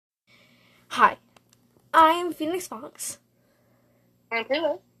Hi, I'm Phoenix Fox, I'm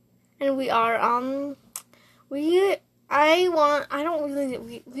Taylor. and we are I really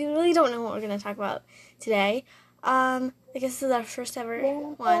don't know what we're gonna talk about today. I guess this is our first ever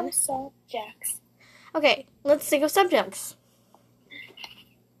one. Subjects. Okay, let's think of subjects.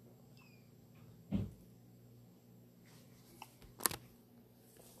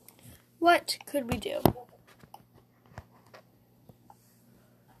 What could we do?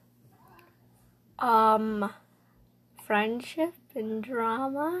 Friendship and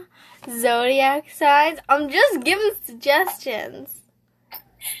drama, zodiac signs. I'm just giving suggestions.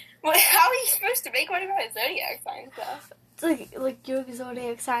 Well, how are you supposed to make one about zodiac signs, though? It's like your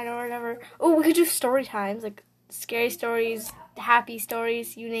zodiac sign or whatever. Oh, we could do story times, like scary stories, happy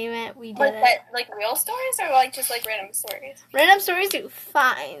stories, you name it. We did it. Like real stories or like just like random stories? Random stories do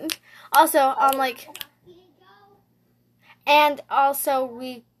fine. Also, and also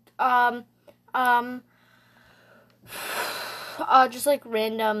we just like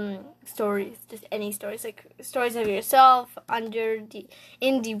random stories, just any stories, like stories of yourself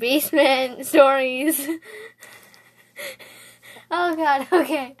in the basement stories. Oh God,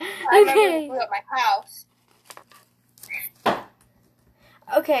 okay. I remember we blew up my house.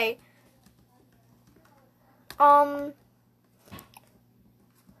 Okay.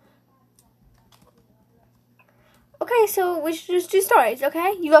 Okay, so we should just do stories,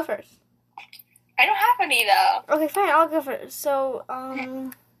 okay? You go first. I don't have any, though. Okay, fine, I'll go first. So,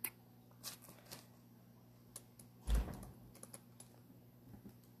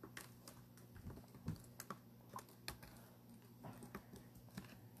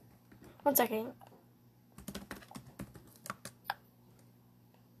 one second.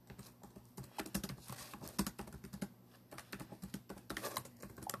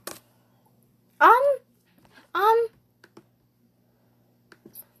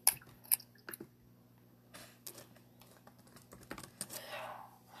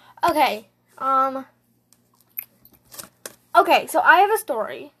 Okay, okay, so I have a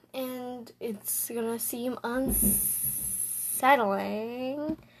story, and it's gonna seem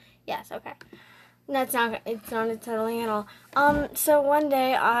unsettling. Yes, okay. No, it's not unsettling at all. So one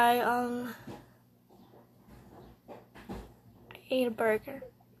day I ate a burger.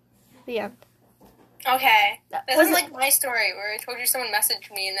 The end. Okay. This Was is it- like my story where I told you someone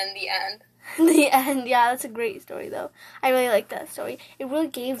messaged me and then the end. The end, yeah, that's a great story though. I really like that story. It really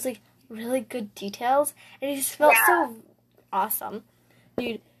gave like really good details, and it just felt so awesome,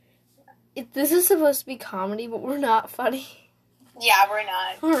 dude. This is supposed to be comedy, but we're not funny. Yeah, we're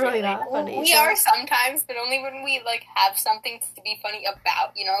not. We're really not funny. We are sometimes, but only when we like have something to be funny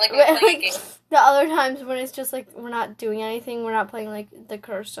about. You know, like But, we're playing a game. the other times when it's just like we're not doing anything, we're not playing like the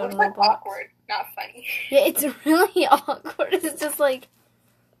Cursed on It's like Roblox. awkward, not funny. Yeah, it's really awkward. It's just like,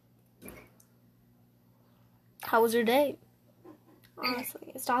 how was your day?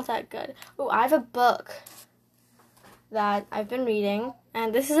 Honestly, it's not that good. Oh, I have a book that I've been reading,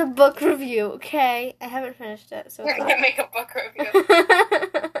 and this is a book review, okay? I haven't finished it, so We're it's gonna make a book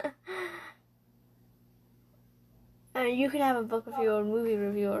review. You can have a book review or movie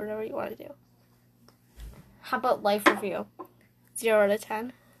review or whatever you want to do. How about life review? 0 out of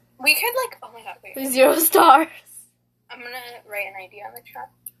 10. We could like, oh my god, wait. 0 stars. I'm gonna write an idea on the chat.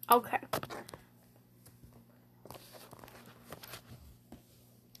 Okay.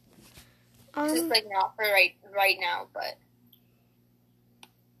 This is like not for right now, but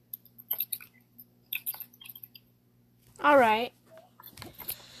all right.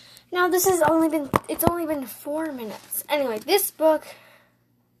 Now it's only been 4 minutes. Anyway, this book.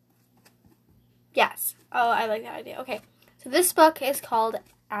 Yes. Oh, I like that idea. Okay. So this book is called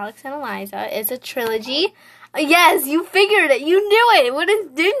Alex and Eliza. It's a trilogy. Yes, you figured it. You knew it.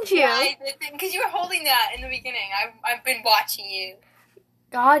 Didn't you? yeah, I did, because you were holding that in the beginning. I've been watching you.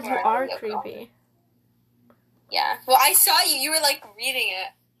 God, you are creepy. Yeah. Well, I saw you. You were like reading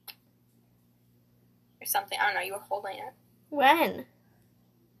it or something. I don't know. You were holding it. When?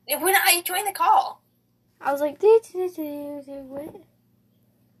 When I joined the call. I was like, what?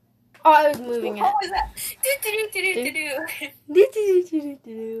 Oh, I was moving it. What was that?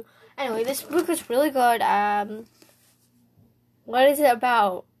 Anyway, this book was really good. What is it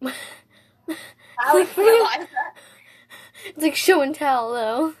about? It's like show and tell,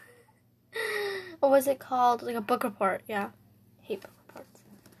 though. What was it called? Like a book report. Yeah, I hate book reports.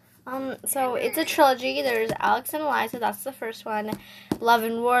 So it's a trilogy. There's Alex and Eliza. That's the first one. Love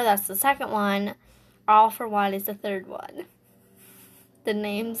and War. That's the second one. All for One is the third one. The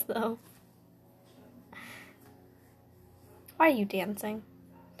names, though. Why are you dancing?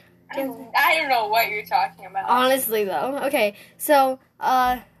 I don't know what you're talking about. Honestly, though. Okay, so,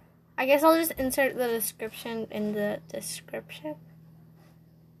 I I guess I'll just insert the description in the description.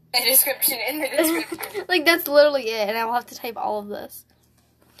 A description in the description. Like, that's literally it, and I'll have to type all of this.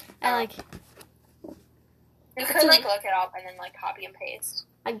 And, like... You could, like, look it up and then, like, copy and paste.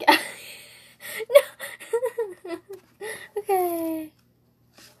 I guess. No. Okay.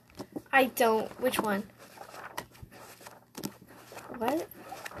 I don't. Which one? What?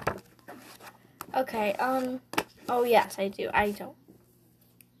 Okay, oh, yes, I do.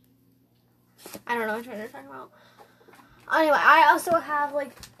 I don't know which one you're talking about. Anyway, I also have,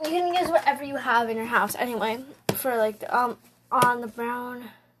 like, you can use whatever you have in your house, anyway, for, like, on the brown,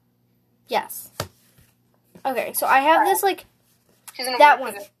 yes. Okay, so I have this, like, She's in a that weird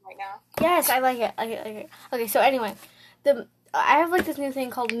one. position right now. Yes, I like it, Okay, so anyway, I have, like, this new thing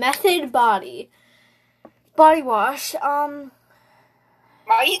called Method Body Wash, Why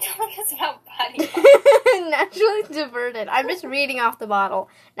are you telling us about body wash? Naturally diverted. I'm just reading off the bottle.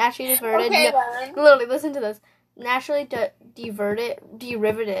 Naturally diverted. Okay, then. Literally, listen to this. Naturally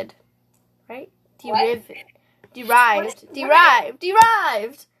derivated. Right? Derived.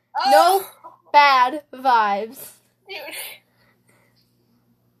 Oh. No bad vibes. Dude.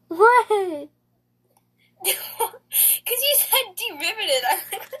 What? Because you said derivative. I'm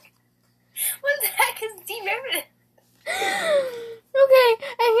like, what the heck is derivative? Okay,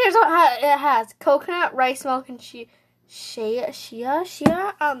 and here's what it has: coconut, rice milk, and shea. SHEA.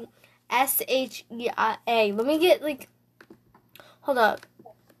 Let me get like. Hold up.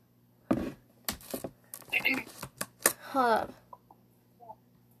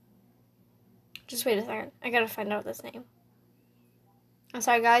 Just wait a second. I gotta find out this name. I'm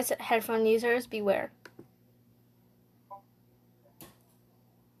sorry, guys. Headphone users, beware.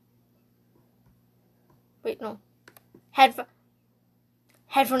 Wait, no. Headphone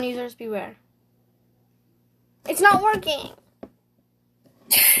users, beware. It's not working.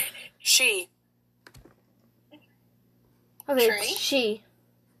 She. Okay, Tree? it's she.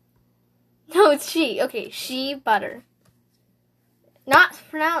 No, it's she. Okay, she butter. Not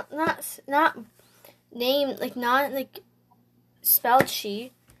name, like, not, like, spelled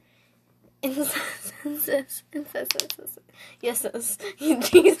she. Yes,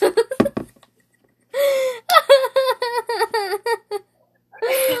 Jesus.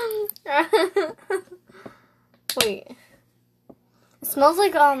 Wait. It smells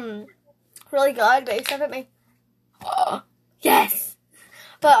like, really good, but except it yes!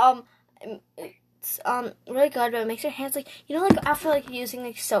 But, it's, really good, but it makes your hands, like, you know, like, after, like, using,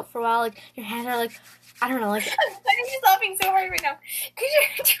 like, soap for a while, like, your hands are, like, I don't know, like... I'm just laughing so hard right now. Because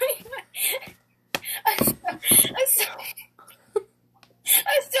you're doing a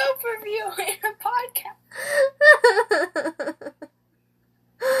soap review in a podcast.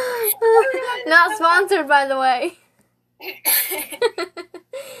 Not sponsored, by the way.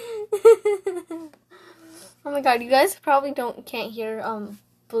 Oh my god, you guys probably can't hear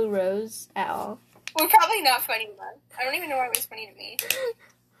Blue Rose at all. We're probably not funny enough. I don't even know why it was funny to me.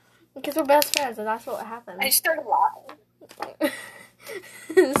 Because we're best friends, and that's what happens. I just started laughing.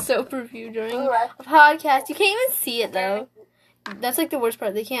 Soap review during a podcast. You can't even see it though. That's like the worst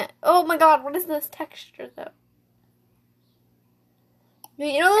part. They can't. Oh my god, what is this texture though?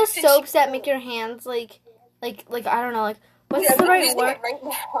 You know those soaps that make your hands like I don't know, like what's the right word? Right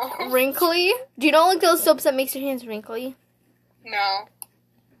now. Wrinkly? Do you know like those soaps that makes your hands wrinkly? No.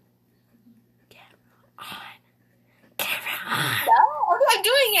 Camera on. No? Okay, I'm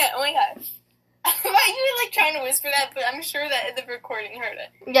doing it. Oh my gosh. I thought you were like trying to whisper that, but I'm sure that the recording heard it.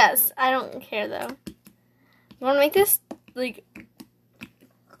 Yes, I don't care though. You want to make this like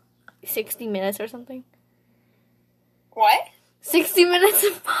 60 minutes or something? What? 60 minutes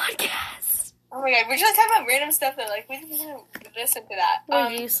of podcast. Oh my god, we're just talking about random stuff that like we didn't listen to that. We're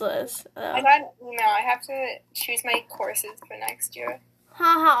useless. I got an email. I have to choose my courses for next year.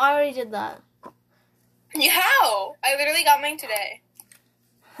 Haha, I already did that. How? I literally got mine today.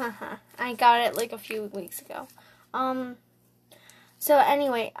 Haha, I got it like a few weeks ago. So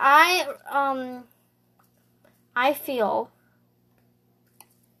anyway, I feel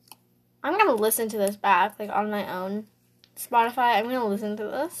I'm gonna listen to this back like on my own Spotify. I'm gonna listen to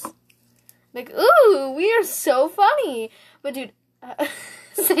this. Like, ooh, we are so funny. But dude,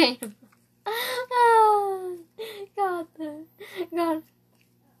 same. Oh, God.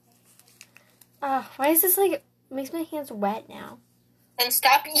 Why is this like makes my hands wet now? And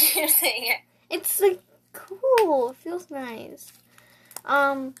stop using it. It's like cool. It feels nice.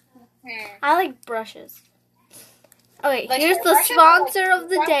 I like brushes. Okay, Like here's the brushes sponsor or, like, of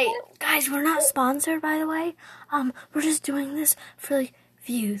the day. brushes? Guys, we're not sponsored, by the way. We're just doing this for like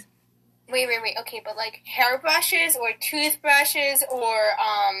views. Wait. Okay, but like hair brushes or toothbrushes or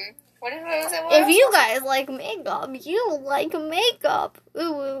What was it? If you guys like makeup, you like makeup.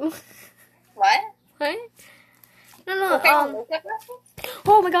 Ooh. What? What? No. Makeup brushes?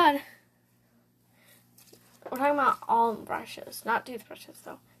 Oh my god. We're talking about all brushes, not toothbrushes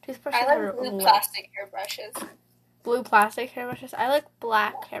though. Toothbrushes I are like blue lit. plastic hairbrushes. Blue plastic hairbrushes. I like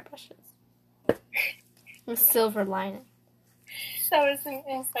black hairbrushes. With silver lining. That was an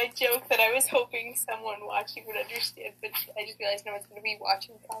inside joke that I was hoping someone watching would understand, but I just realized no one's going to be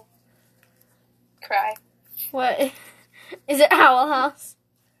watching. Cry. What? Is it Owl House?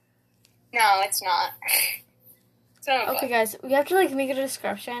 No, it's not. It's not a Okay, book. guys, we have to like make a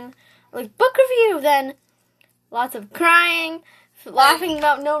description, like book review. Then lots of crying, laughing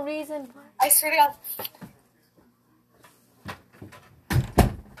about no reason. I swear to God.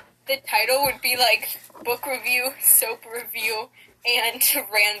 The title would be like book review, soap review, and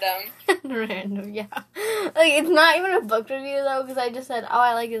random. Random, yeah. Like it's not even a book review though, because I just said, "Oh,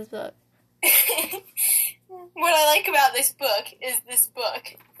 I like this book." What I like about this book is this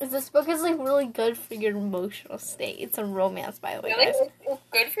book. This book is like really good for your emotional state. It's a romance, by the way, Really? guys. It's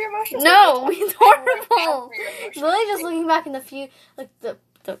good for your emotions? No, Or it's bad for horrible. your It's emotions? really just looking back in the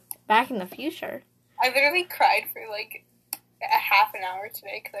the back in the future. I literally cried for like a half an hour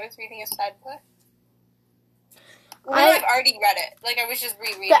today because I was reading a sad book. I've already read it. Like I was just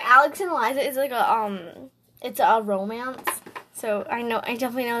rereading. The Alex and Eliza is like it's a romance. So I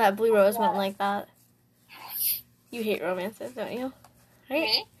definitely know that Blue Rose went like that. You hate romances, don't you? Right?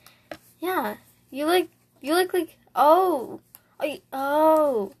 Me? Yeah. You like oh.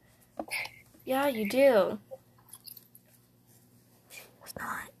 Yeah, you do. It's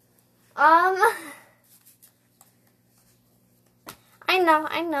not. I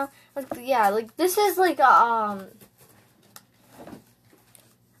know. Like, yeah, like this is like a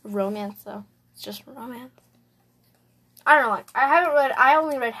romance though. It's just romance. I don't know. Like I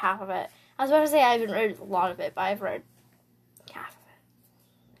only read half of it. I was about to say I haven't read a lot of it, but I've read half of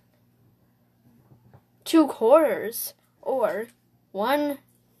it. 2/4 or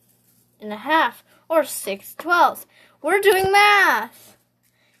 1.5 or 6/12. We're doing math.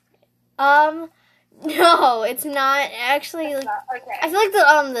 No, it's not actually. Like, Okay. I feel like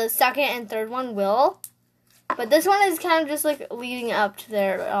the second and third one will, but this one is kind of just like leading up to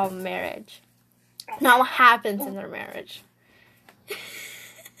their marriage. Not what happens in their marriage.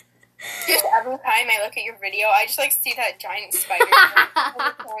 Just every time I look at your video, I just like see that giant spider in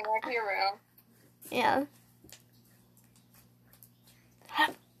the corner of your room. Yeah.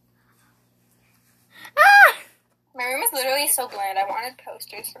 My room is literally so bland. I wanted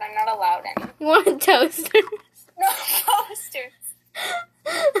posters, but I'm not allowed any. You want toasters? No posters.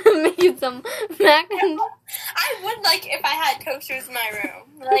 Making some mac and I would like if I had toasters in my room.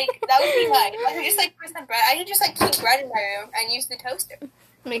 Like that would be nice. I could just like put some bread. I could just like keep bread in my room and use the toaster.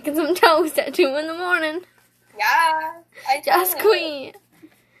 making some toast at 2 a.m. Yeah. Just totally would. queen.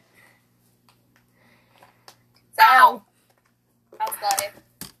 So, how's life?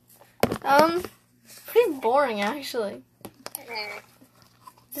 Pretty boring actually. Mm.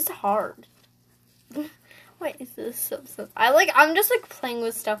 This is hard. What is this stuff? I'm just like playing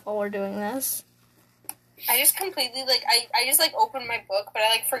with stuff while we're doing this. I just completely like I just like opened my book, but I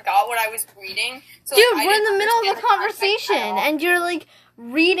like forgot what I was reading. So, Dude, like, I we're in didn't the middle of understand a the context conversation at all. and you're like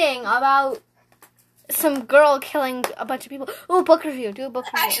reading about some girl killing a bunch of people. Oh, book review. Do a book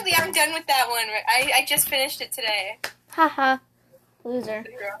review. Actually, I'm done with that one. I just finished it today. Haha. Loser.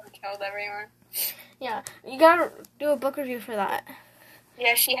 The girl who killed everyone. Yeah, you gotta do a book review for that.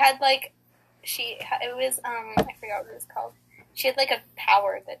 Yeah, she had like it was I forgot what it was called. She had like a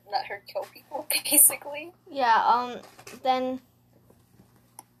power that let her kill people, basically. Yeah, then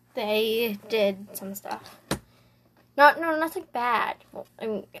they did some stuff. Nothing bad. Well, I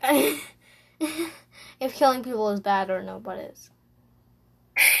mean, if killing people is bad or no, what is?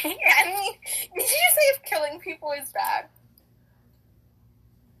 I mean, did you just say if killing people is bad?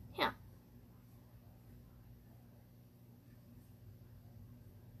 Yeah.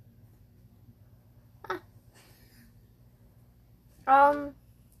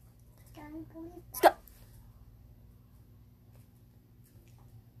 Stop.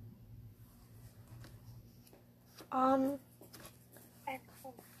 I'm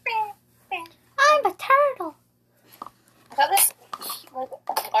a turtle. I got this like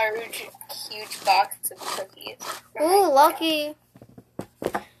large, huge box of cookies. Ooh, lucky.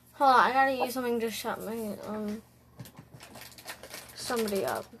 Hold on, I gotta use something to shut my somebody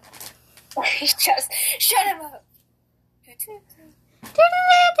up. Just shut him up. You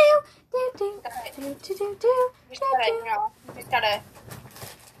just gotta.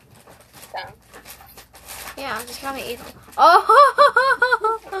 Yeah, I'm just gonna eat them.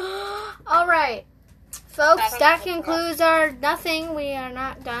 Oh! That concludes our nothing. We are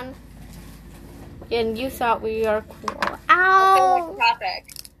not done. And you thought we are cool. Ow! Topic.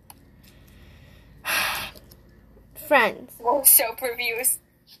 Friends. More soap reviews.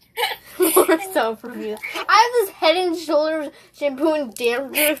 More soap reviews. I have this Head and Shoulders shampoo and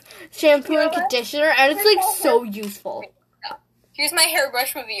dandruff shampoo and conditioner, and it's like so useful. Here's my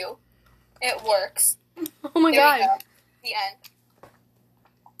hairbrush review. It works. Oh my There we god. go. The end.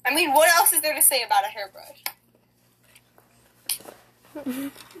 I mean, what else is there to say about a hairbrush?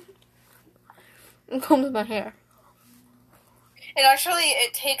 It combs my hair. It actually,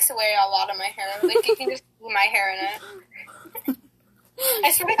 it takes away a lot of my hair. Like, you can just see my hair in it.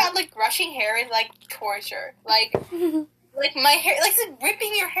 I swear to God, like, brushing hair is, like, torture. Like my hair, like, it's like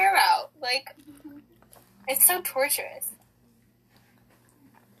ripping your hair out. Like, it's so torturous.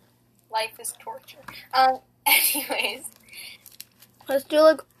 Life is torture. Anyways. Let's do,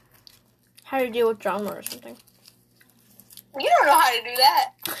 like, how to deal with drama or something. You don't know how to do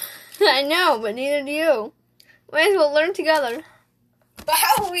that. I know, but neither do you. Might as well learn together. But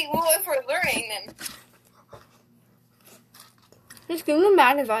how will we, well, if we're learning, then? Just give them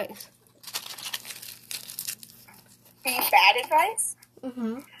bad advice. Be bad advice?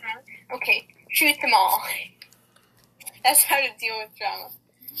 Mm-hmm. Okay, shoot them all. That's how to deal with drama.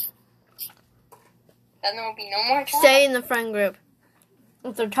 Then there will be no more drama. Stay in the friend group.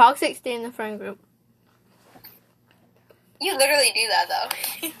 If they're toxic, stay in the friend group. You literally do that, though.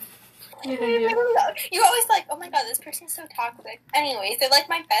 You're always like, oh my god, this person's so toxic. Anyways, they're like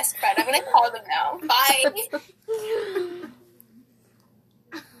my best friend. I'm gonna call them now. Bye.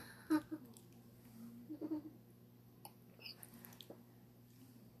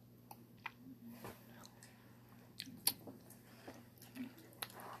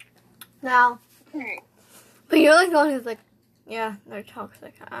 Now, but you're like the one who's like, yeah, they're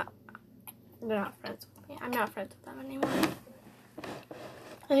toxic. They're not friends with me. I'm not friends with them anymore.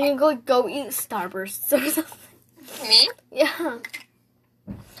 And you go eat Starbursts or something. Me? Yeah.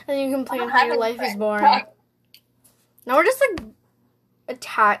 And you complain how your life is boring. Now we're just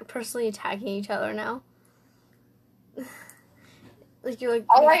like personally attacking each other now. Like you're like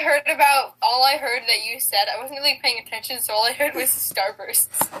all I heard that you said, I wasn't really paying attention, so all I heard was Starbursts.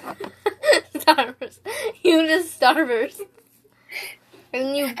 Starburst. You just Starburst.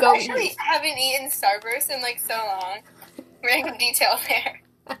 And you go. I actually haven't eaten Starburst in like so long. Random detail there.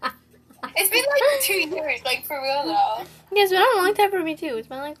 It's been like 2 years, like for real though. Yeah, it's been a long time for me too. It's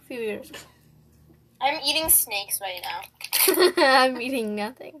been like a few years. I'm eating snakes right now. I'm eating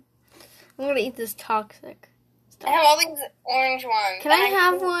nothing. I'm gonna eat this toxic stuff. I have all these orange ones. Can I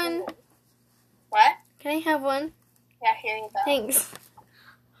have one? What? Can I have one? Yeah, here you go. Thanks.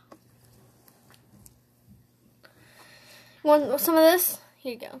 Want some of this?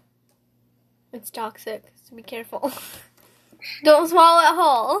 Here you go. It's toxic, so be careful. Don't swallow it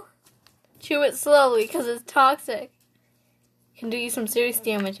whole. Chew it slowly because it's toxic. It can do you some serious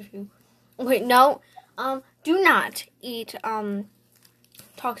damage if you... Wait, no. Do not eat,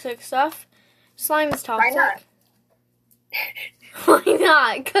 toxic stuff. Slime is toxic. Why not? Why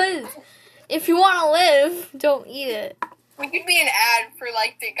not? Because if you want to live, don't eat it. We could be an ad for,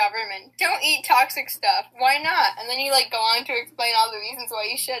 like, the government. Don't eat toxic stuff. Why not? And then you, like, go on to explain all the reasons why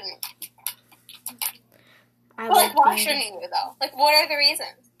you shouldn't. Like, why shouldn't you, though? Like, what are the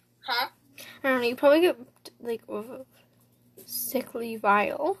reasons? Huh? I don't know. You probably get, like, sickly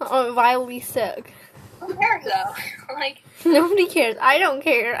vile. Or vilely sick. Who cares, though? Like... Nobody cares. I don't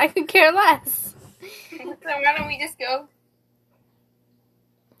care. I could care less. So why don't we just go...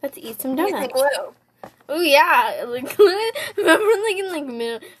 Let's eat some Eat donuts. some glue. Oh yeah, like remember like in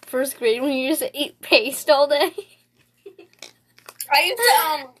like first grade when you just ate paste all day? I used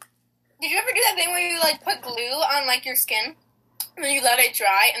to, did you ever do that thing where you, like, put glue on, like, your skin? And then you let it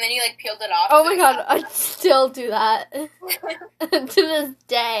dry, and then you, like, peeled it off? Oh my god, I still do that. To this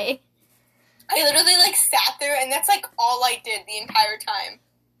day. I literally, like, sat there, and that's, like, all I did the entire time.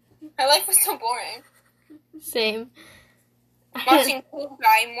 My life was so boring. Same. Watching glue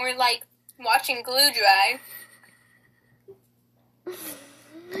dry, more like watching glue dry.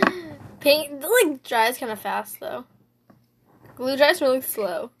 Paint, like, dries kind of fast, though. Glue dries really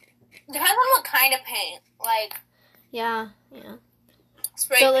slow. Depends on what kind of paint. Like, yeah.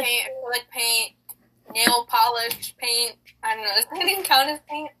 spray So, like, paint, acrylic paint, nail polish paint. I don't know. Does that even count as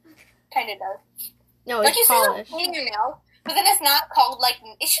paint? Kind of does. No, Like, it's you say, like, polished. painting your nails, but then it's not called, like,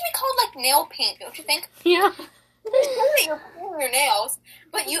 it should be called, like, nail paint, don't you think? Yeah. You should say that you're painting your nails,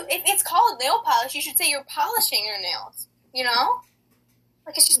 but if it's called nail polish, you should say you're polishing your nails. You know?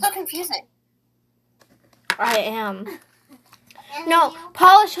 Like, it's just so confusing. I am. No,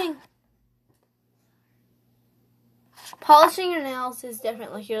 polishing. polishing your nails is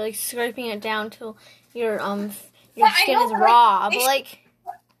different. Like, you're, like, scraping it down till your But I skin know, is but, raw. like, But, like,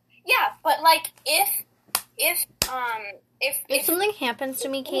 yeah, but, like, if something happens to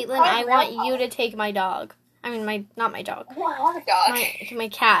me, Caitlin, Oh, I want no. you to take my dog. I mean, not my dog. I don't have a dog. My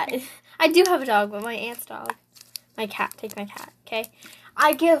cat. I do have a dog, but my aunt's dog. My cat. Take my cat, okay?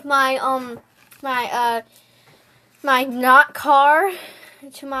 I give my my not car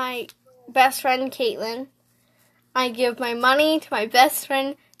to my best friend Caitlin. I give my money to my best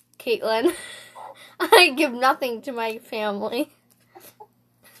friend Caitlin. I give nothing to my family.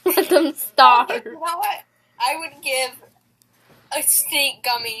 Let them starve. You know what? I would give a snake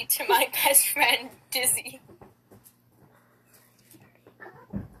gummy to my best friend Dizzy.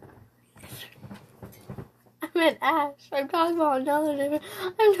 I meant Ash. I'm talking about another different.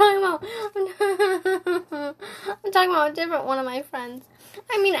 I'm talking about a different one of my friends.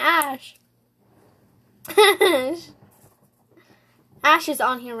 I mean Ash. Ash is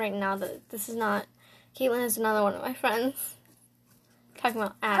on here right now. This is not. Caitlin is another one of my friends. Talking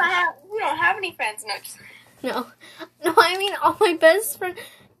about Ash. We don't have any friends. No, just... No. I mean, all my best friend.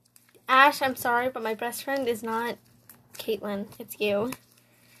 Ash, I'm sorry, but my best friend is not Caitlin. It's you.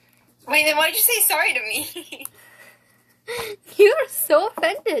 Wait, then why'd you say sorry to me? You are so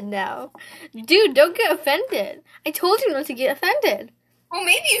offended now. Dude, don't get offended. I told you not to get offended. Well,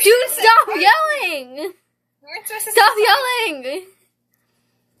 maybe you Dude, should. stop yelling. You weren't supposed to Stop say yelling.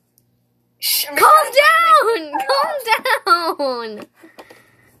 Shh, I'm Calm just down. Calm down.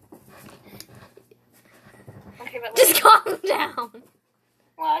 Okay, but Just calm down.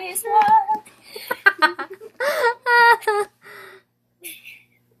 what is love?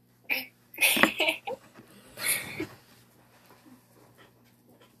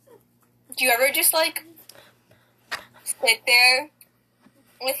 Do you ever just, like, sit there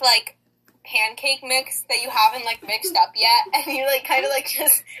with, like, pancake mix that you haven't, like, mixed up yet, and you, like, kind of, like,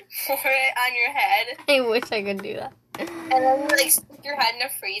 just pour it on your head, I wish I could do that. and then you, like, stick your head in a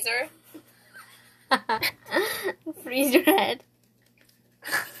freezer? Freeze your head.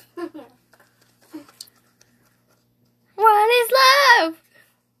 What is love?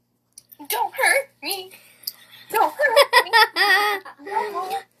 Don't hurt me. Don't hurt me.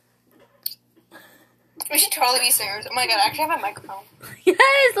 We should totally be singers. Oh my god, I actually have a microphone.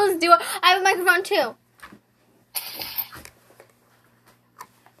 Yes, let's do it. I have a microphone too.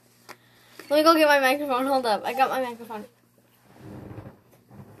 Let me go get my microphone. Hold up. I got my microphone.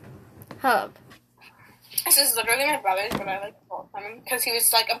 Hold up. This is literally my brother's, but I like stole it from him because he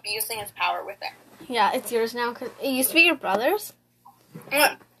was like abusing his power with it. Yeah, it's yours now. Cause it used to be your brother's.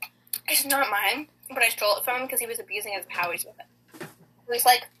 It's not mine, but I stole it from him because he was abusing his powers with it. He was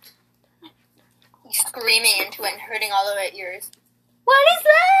like screaming into it and hurting all of it ears. What is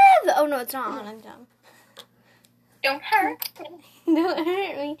love? Oh no, it's not on. I'm dumb. Don't hurt. Don't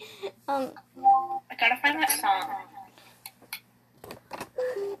hurt me. I gotta find that song.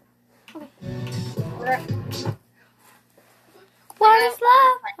 What is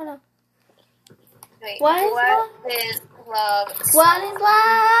love? Hold on. Wait, What is love? is love? What is love?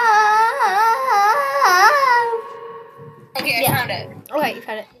 Okay, Yeah. I found it. Okay, you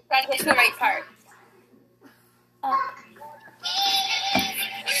found it. Gotta get to the right part.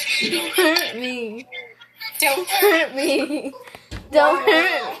 Don't hurt me. Don't hurt. Hurt me. Don't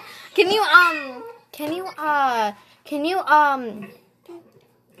hurt. Can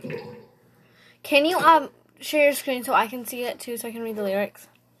you share your screen so I can see it too, so I can read the lyrics?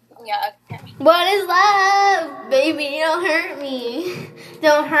 Yeah. Okay. What is love? Baby, don't hurt me.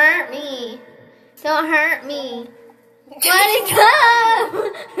 Don't hurt me. Don't hurt me. What is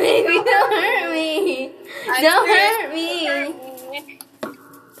love? Baby, don't hurt me. Don't hurt me.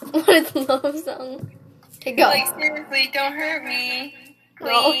 What is love song? Okay, go. Like, seriously, don't hurt me.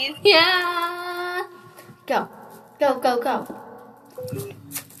 Go. Please. Yeah. Go. Go, go, go.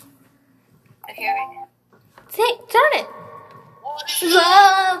 Okay, right. Say, start it.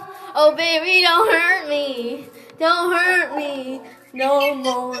 Love. Oh, baby, don't hurt me. Don't hurt me no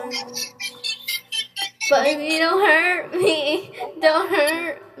more. Baby, don't hurt me. Don't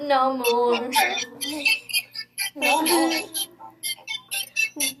hurt no more. No more.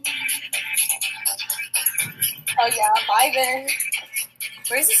 Oh yeah, bye then.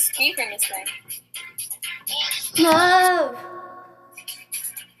 Where's the speaker in this thing? Love.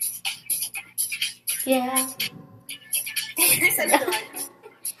 Yeah. It says done.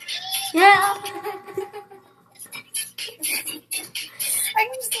 Yeah. I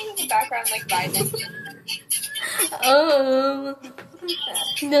can just see in the background like bye then.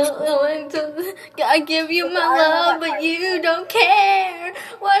 No, I give you my love, but you don't care.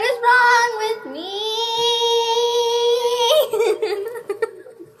 What is wrong with me?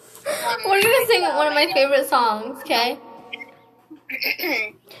 sing one of my favorite songs, okay?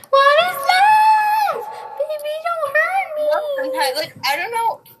 What is love? Baby, don't hurt me. Sometimes, like, I don't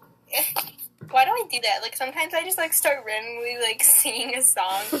know. Why do I do that? Like, sometimes I just, like, start randomly, like, singing a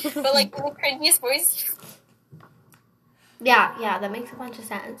song. But, like, in the cringiest voice. Yeah, that makes a bunch of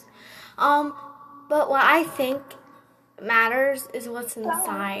sense. But what I think matters is what's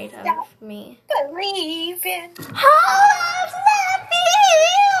inside of me. Believe in. How love's that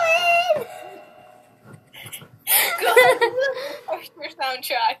feeling? Go torture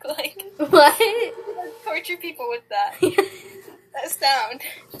soundtrack, like. What? Torture people with that. That sound.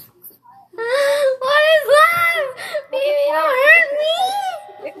 What is love? Baby, don't hurt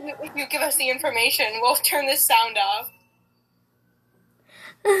me. If you give us the information, we'll turn this sound off.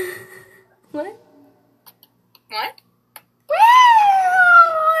 What? What?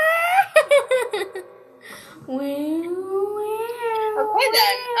 Okay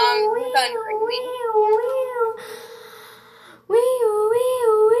then. We're done quickly.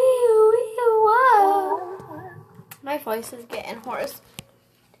 My voice is getting hoarse.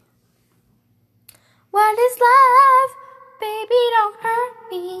 What is love? Baby, don't hurt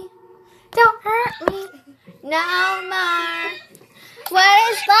me. Don't hurt me no more.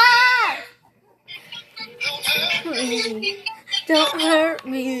 What is love? Don't hurt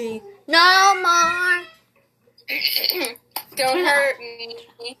me no more. Don't hurt me.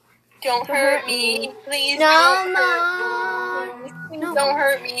 Don't hurt me. Please No don't more. hurt me. Please No. don't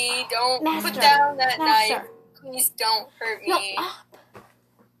hurt me. Don't Master. put down that Master. knife. Please don't hurt No, me. up.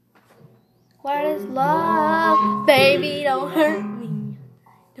 What is love? Baby, don't hurt me.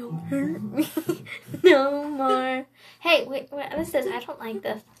 Don't hurt me no more. Hey, wait, this is, I don't like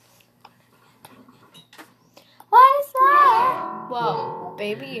this. What is love? Whoa,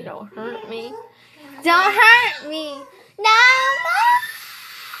 baby, don't hurt me. Don't hurt me no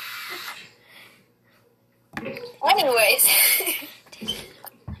more. Anyways.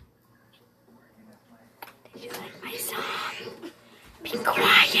 Did you like my song? Be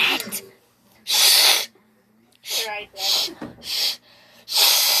quiet. Shh. Right then. Shh.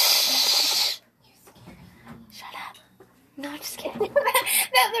 Shut up. No, just kidding.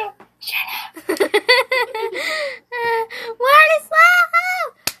 That little shut up. What is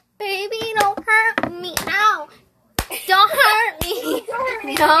love? Baby, don't hurt me. Ow. Don't hurt me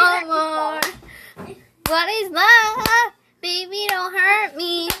no more. What is love? Baby, don't hurt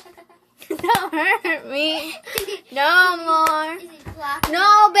me. Don't hurt me no more.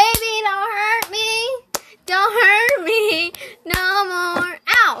 No, baby, don't hurt me. Don't hurt me no more.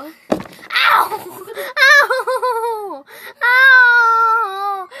 Ow. Ow. Ow.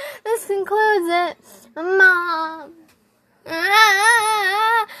 Ow. This concludes it. Mom. And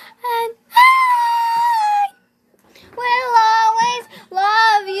I will always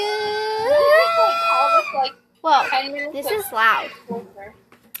love you. Whoa, 10 minutes this of is loud. torture.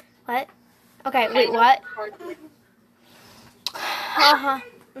 What? Okay, wait, what? Uh-huh.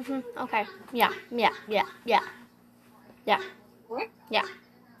 Okay. Yeah.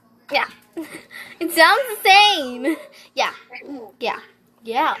 It sounds the same. Yeah.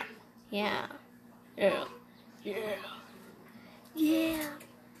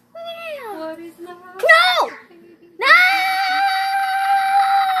 What is love? No!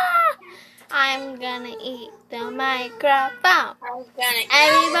 I'm gonna eat the microphone. I'm gonna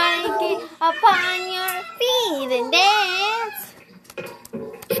Everybody get upon your feet and dance.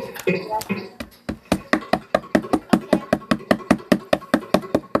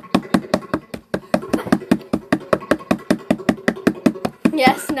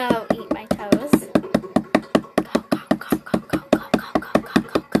 Yes, no, eat my toes. Go,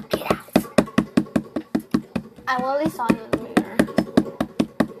 get out. I literally saw you in the mirror.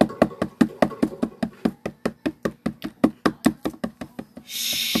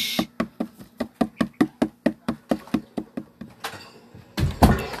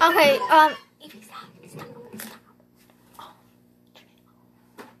 Okay,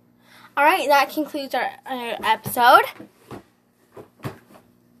 Alright, that concludes our episode.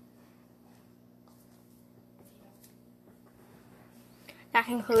 That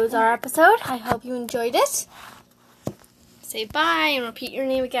concludes our episode. I hope you enjoyed it. Say bye and repeat your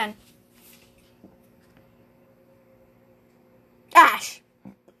name again. Ash.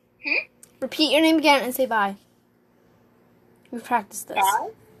 Repeat your name again and say bye. We've practiced this. Bye.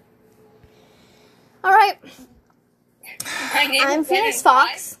 Alright. My name I'm is Phoenix Bye.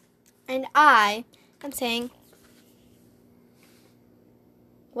 Fox. And I am saying,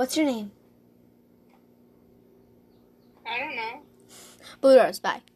 what's your name? I don't know. Blue Rose, bye.